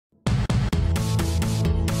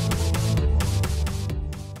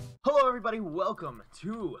everybody, welcome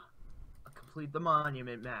to Complete the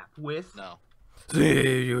Monument map with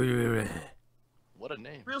What a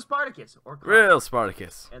name. Real Spartacus, or Real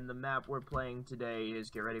Spartacus. And the map we're playing today is,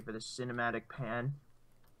 get ready for the cinematic pan.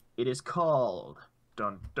 It is called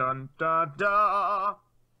Dun Dun Da Da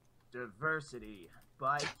Diversity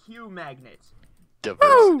by Q Magnet.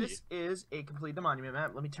 Diversity. This is a Complete the Monument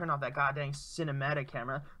map. Let me turn off that goddamn cinematic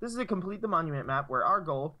camera. This is a Complete the Monument map where our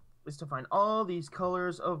goal is to find all these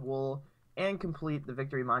colors of wool and complete the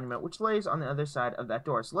Victory Monument, which lays on the other side of that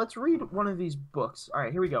door. So let's read one of these books. All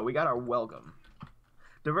right, here we go. We got our welcome.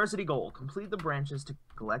 Diversity goal: complete the branches to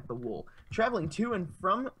collect the wool. Traveling to and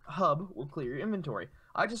from hub will clear your inventory.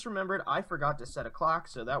 I just remembered I forgot to set a clock,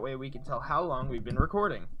 so that way we can tell how long we've been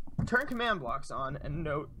recording. Turn command blocks on and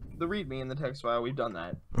note the readme in the text file. We've done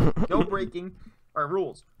that. No breaking. Our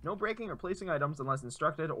rules: no breaking or placing items unless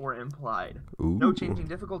instructed or implied. Ooh. No changing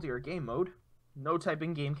difficulty or game mode. No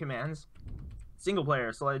typing game commands. Single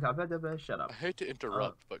player. Shut up. I hate to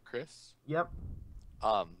interrupt, but Chris, Yep.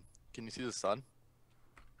 can you see the sun?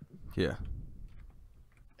 Yeah.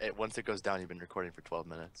 Once it goes down, you've been recording for 12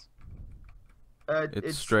 minutes.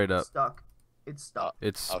 It's straight up. Stuck. It's stuck.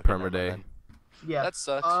 It's Okay, never permaday. mind. Yeah. That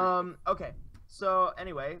sucks. Okay. So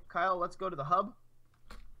anyway, Kyle, let's go to the hub.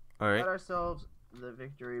 All right. Get ourselves the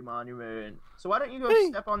Victory Monument. So why don't you go Hey.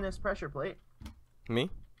 step on this pressure plate? Me?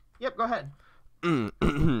 Yep. Go ahead.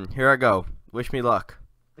 Here I go. Wish me luck.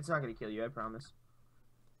 It's not gonna kill you, I promise.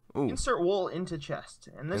 Ooh. Insert wool into chest,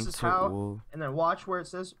 and this is Insert how. wool. And then watch where it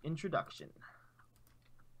says introduction.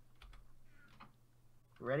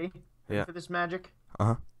 Ready? Ready Yeah. for this magic?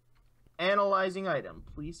 Uh-huh. Analyzing item.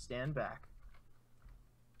 Please stand back.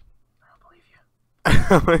 I don't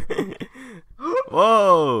believe you.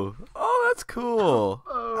 Whoa. Oh, that's cool.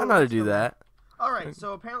 Oh, I know how to do that. Alright,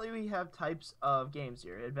 so apparently we have types of games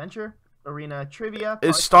here. Adventure, arena, trivia.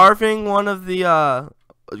 Is party, starving one of the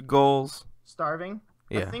goals? starving.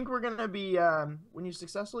 I Yeah. think we're gonna be when you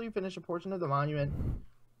successfully finish a portion of the monument.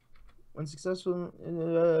 When successful,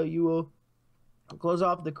 you will close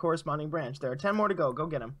off the corresponding branch. There are 10 more to go. Go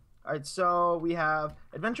get them. All right, so we have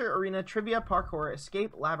adventure, arena, trivia, parkour,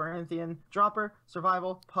 escape, labyrinthian, dropper,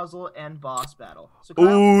 survival, puzzle, and boss battle. So Kyle,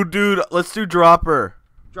 Ooh, dude, let's do dropper.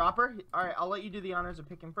 dropper. All right, I'll let you do the honors of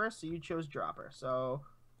picking first. So you chose dropper. So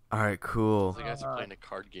All right, cool. It's like guys are playing a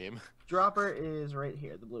card game. dropper is right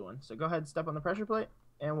here, the blue one. So go ahead and step on the pressure plate,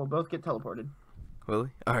 and we'll both get teleported.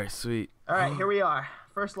 Really? All right, sweet. All right, here we are.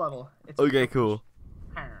 First level. It's Okay, cool.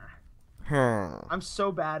 I'm so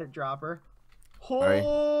bad at dropper. Hold Alright.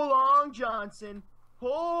 on, Johnson.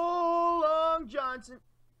 Hold on, Johnson.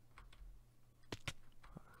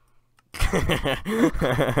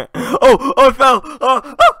 Oh, I fell.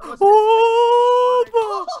 Oh,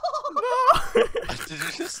 Did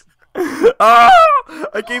you just?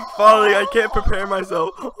 I keep falling. I can't prepare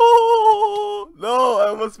myself. Oh, no, I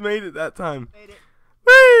almost made it that time. Made it.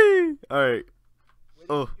 Whee! All right. Way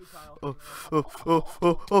to Oh, go,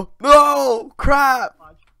 Kyle. oh, no, crap.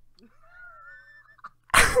 Watch.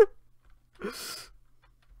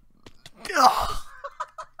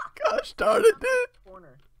 Gosh darn it, dude.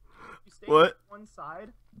 Corner. If you stay What? on one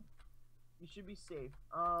side, you should be safe.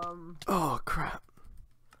 Oh, crap.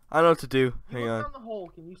 I know what to do. You Hang look on. down the hole.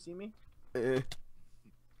 Can you see me? I'm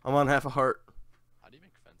on half a heart. How do you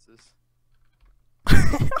make fences?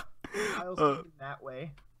 Kyle's Uh. looking that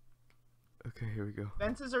way. Okay, here we go.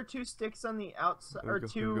 Fences are two sticks on the outside, Here we or go,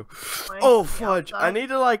 here we two. go. planks Oh, on the fudge. I outside. need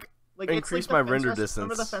to, like, Like, it's increase the my fence render Remember the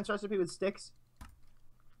distance. fence recipe with sticks?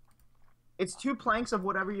 It's two planks of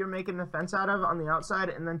whatever you're making the fence out of on the outside,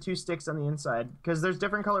 and then two sticks on the inside. Because there's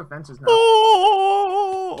different color fences now.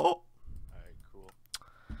 Oh! Alright, cool.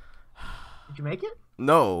 Did you make it?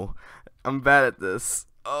 No. I'm bad at this.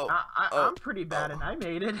 Oh. I'm pretty bad, and I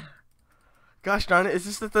made it. Gosh darn it. It's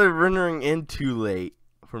just that they're rendering in too late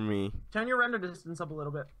for me. Turn your render distance up a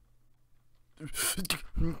little bit.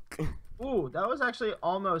 Ooh, that was actually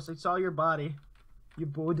almost. I saw your body. Your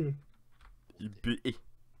body.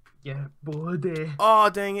 Yeah, body. Oh,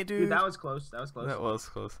 dang it, dude. Dude, that was close. That was close. That was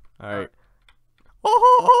close. Alright. Alright.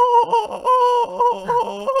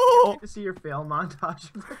 Oh! Get to see your fail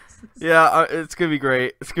montage. Yeah, it's gonna be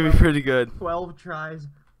great. It's gonna be pretty good. 12 tries.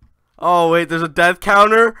 Oh, wait, there's a death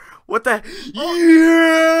counter? What the? Oh.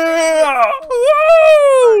 Yeah!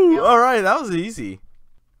 Woo! Alright, that was easy.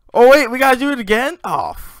 Oh, wait, we gotta do it again? Oh,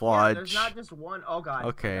 Yeah, fudge. there's not just one. Oh, God.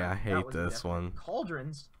 Okay, I That hate was this different. one.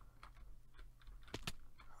 Cauldrons.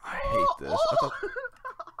 I hate this. I thought...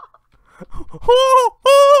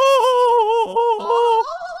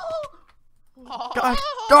 Gosh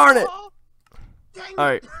darn it! Dang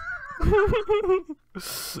Alright.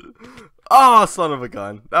 Oh, son of a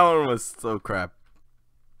gun. That one was so crap.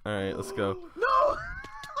 Alright, let's go. No! I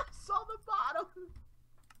saw the bottom.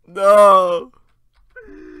 No!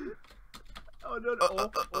 Oh, no, no.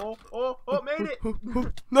 Oh, made it.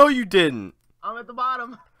 No, you didn't. I'm at the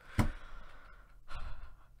bottom.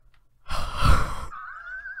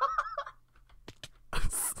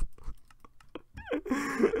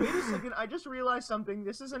 Wait a second, I just realized something.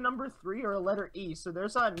 This is a number 3 or a letter E, so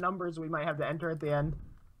there's numbers we might have to enter at the end.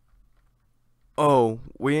 Oh,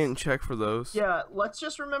 we didn't check for those. Yeah, let's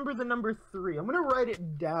just remember the number 3. I'm gonna write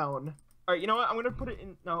it down. Alright, you know what? I'm gonna put it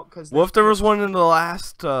in. No, because. What if there was one in the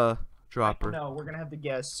last dropper? No, we're gonna have to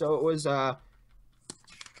guess. So it was, what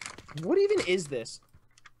even is this?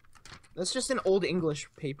 That's just an old English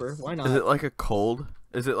paper. Why not? Is it like a cold?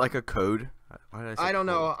 Is it like a code? Why did I say I don't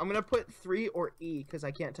cold? know. I'm gonna put 3 or E because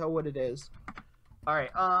I can't tell what it is. Alright,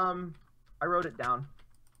 I wrote it down.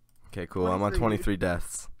 Okay, cool. I'm on 23. 23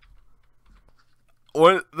 deaths.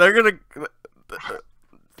 What? They're gonna.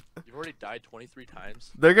 You've already died 23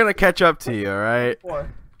 times. They're gonna catch up to you, all right?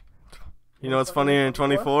 4. You know what's funnier than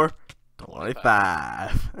 24?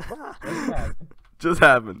 25. Okay. Just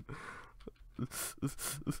happened. I'm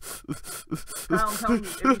telling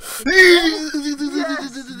you,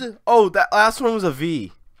 Oh, that last one was a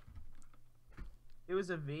V. it was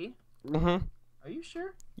a V? Mhm. Are you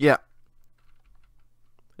sure? Yeah.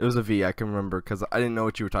 It was a V. I can remember because I didn't know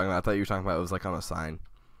what you were talking about. I thought you were talking about it was like on a sign.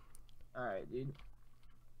 Alright, dude.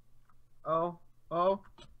 Oh.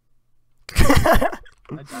 I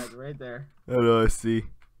died right there. Oh, I see.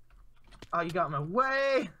 Oh, you got in my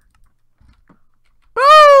way!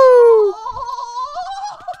 Woo!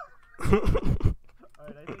 Alright,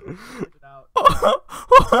 I think I figured it out.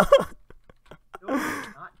 No, I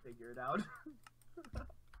did not figure it out.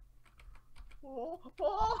 Oh,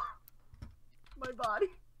 my body.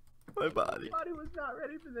 My body. My body was not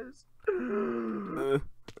ready for this.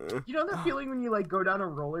 You know that feeling when you like go down a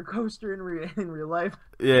roller coaster in real life?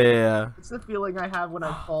 Yeah. It's the feeling I have when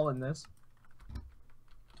I fall in this.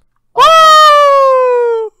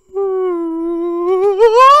 Woo!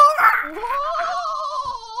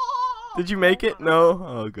 Did you make it? No?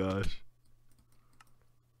 Oh, gosh.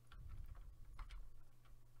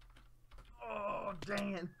 Oh,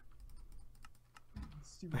 dang it.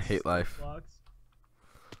 I hate life. Blocks.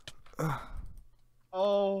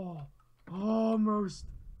 Oh, almost.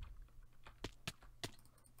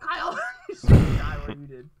 Kyle, you should die where you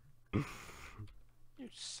did. You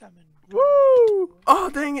summoned. Woo! Oh,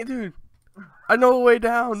 dang it, dude. I know a way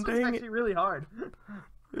down. This Dang is it. actually really hard.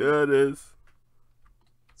 Yeah, it is.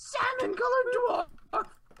 Salmon colored dwarf.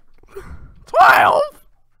 12!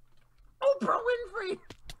 Oprah Winfrey.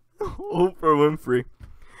 Oprah Winfrey.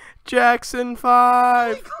 Jackson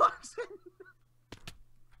 5. Kelly Clarkson.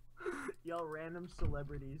 Yell random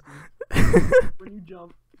celebrities, dude. When you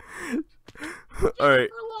jump. Alright.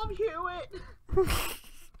 Jennifer Love Hewitt.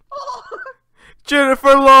 Oh,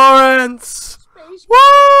 Jennifer Lawrence. Space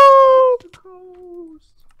Woo!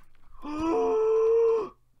 Coast.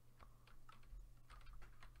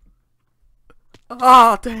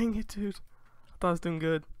 Ah, dang it, dude. I thought I was doing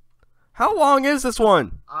good. How long is this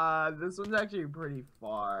one? This one's actually pretty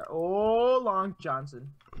far. Oh, Long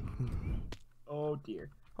Johnson. Oh dear.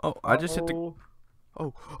 Oh, I just hit the. Oh.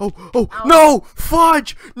 Oh, Ow. no!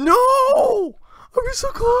 Fudge! No! I was so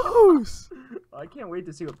close! I can't wait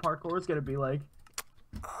to see what parkour is gonna be like.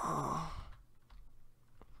 Oh,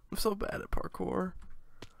 I'm so bad at parkour.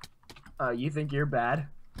 You think you're bad?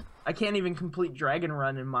 I can't even complete Dragon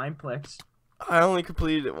Run in Mineplex. I only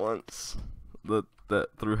completed it once. That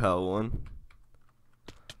through hell one.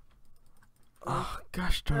 Oh,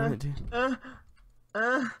 gosh darn it, dude.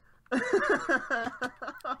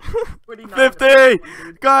 49. 50!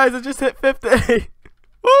 Guys, I just hit 50!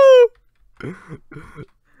 Woo!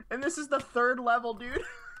 And this is the 3rd level, dude.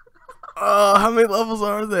 Oh, how many levels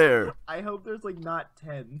are there? I hope there's like not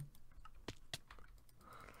 10.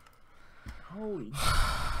 Holy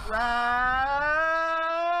crap!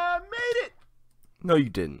 Made it! No, you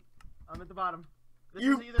didn't. I'm at the bottom. This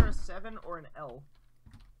You- is either a 7 or an L.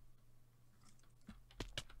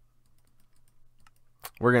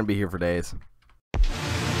 We're gonna be here for days. We'll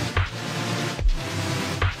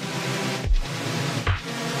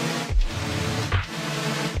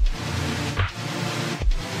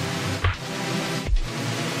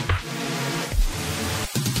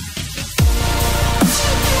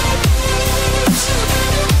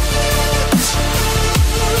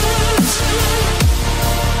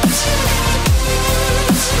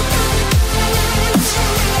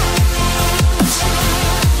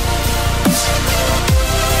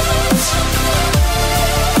be right back.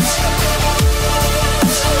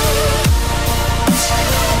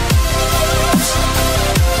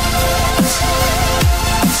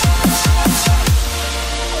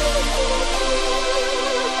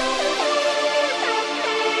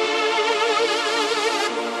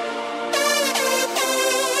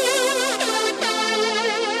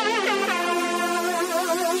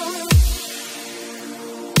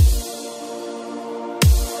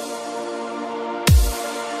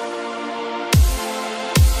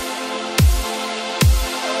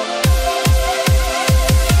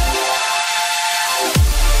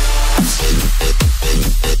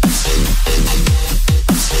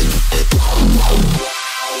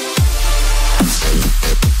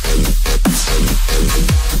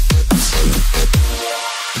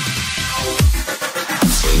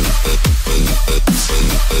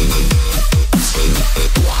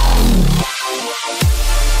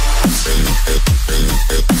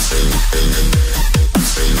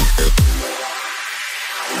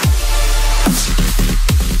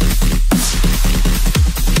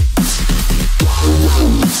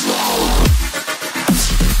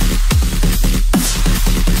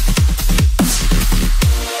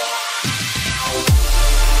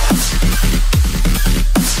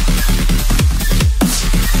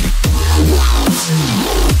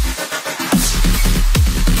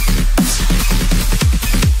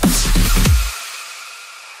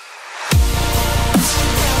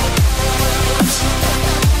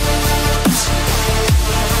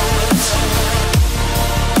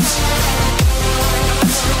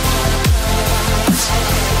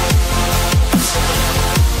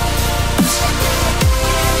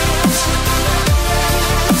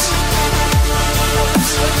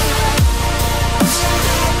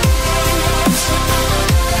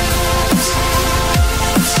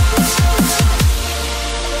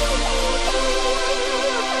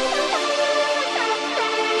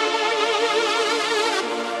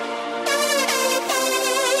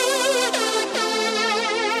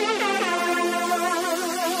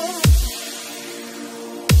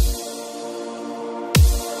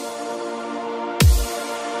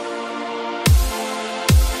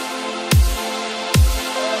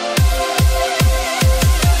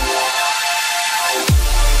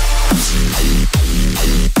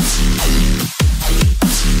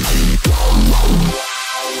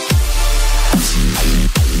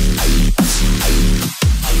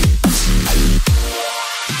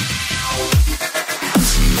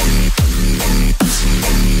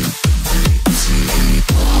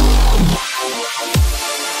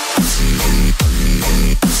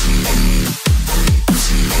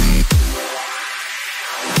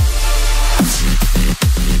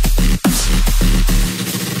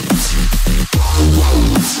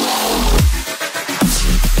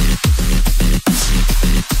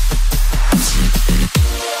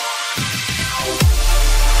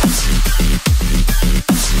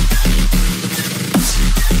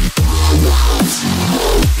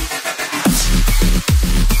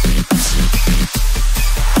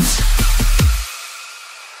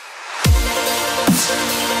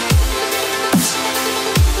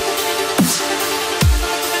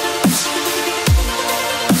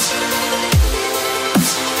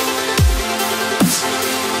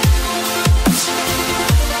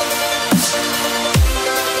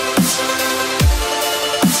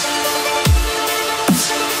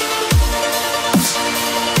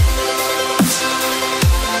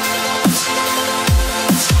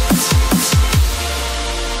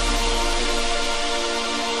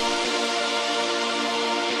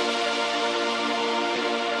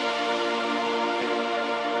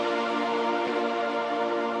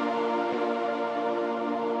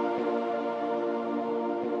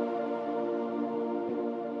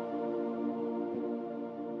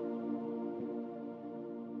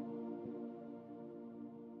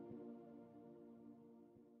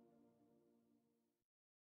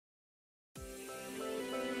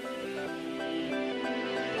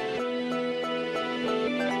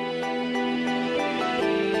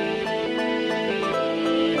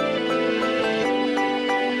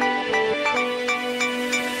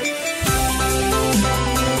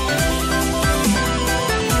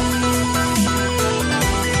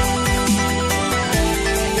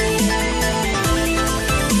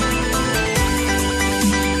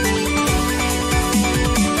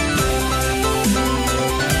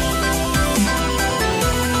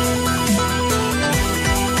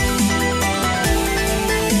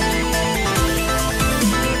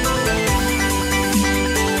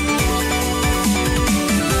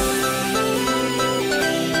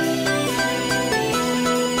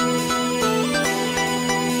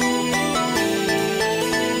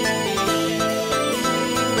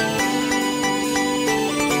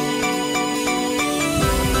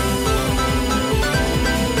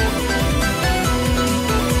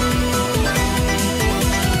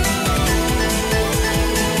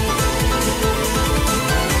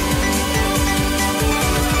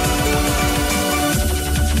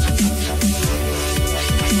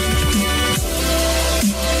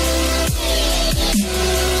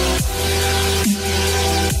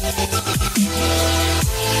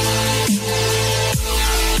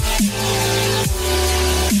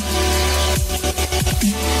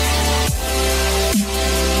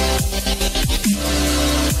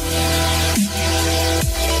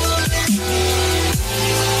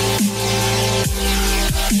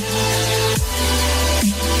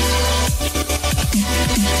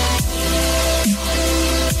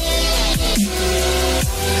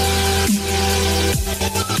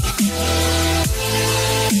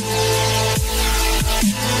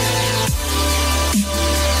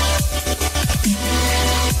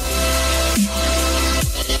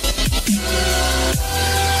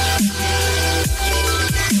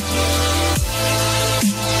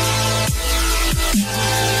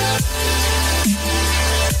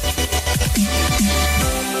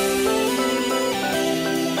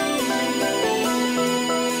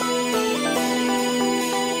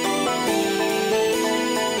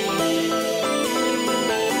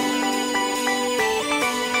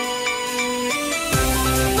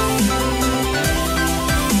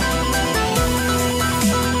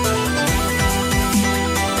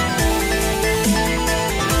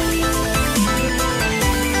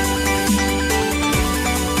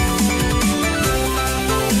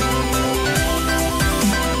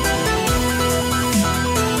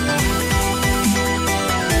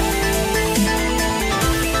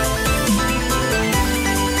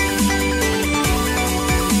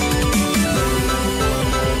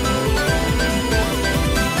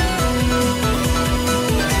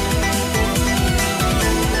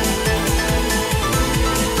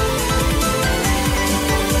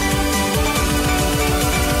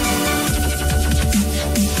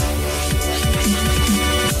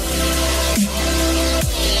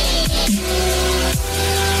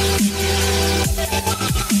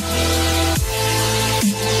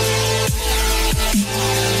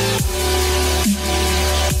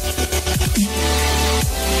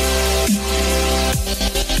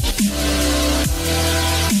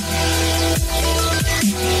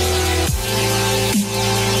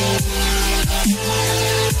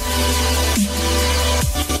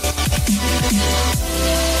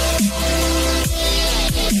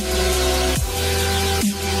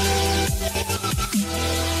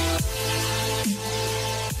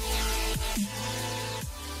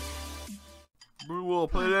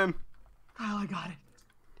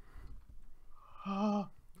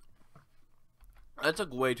 That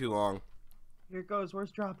took way too long. Here it goes.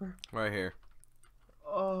 Where's Dropper? Right here.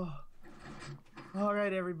 Oh. All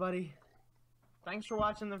right, everybody. Thanks for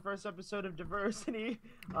watching the first episode of Diversity.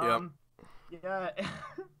 Yeah.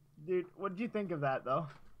 Dude, what did you think of that, though?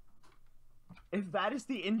 If that is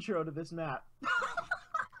the intro to this map.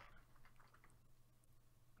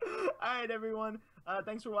 Alright, everyone.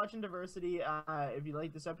 Thanks for watching Diversity. If you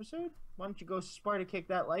like this episode, why don't you go Sparta kick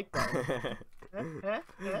that like button? And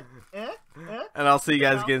I'll see you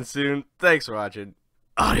guys again soon. Thanks for watching.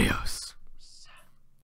 Adios.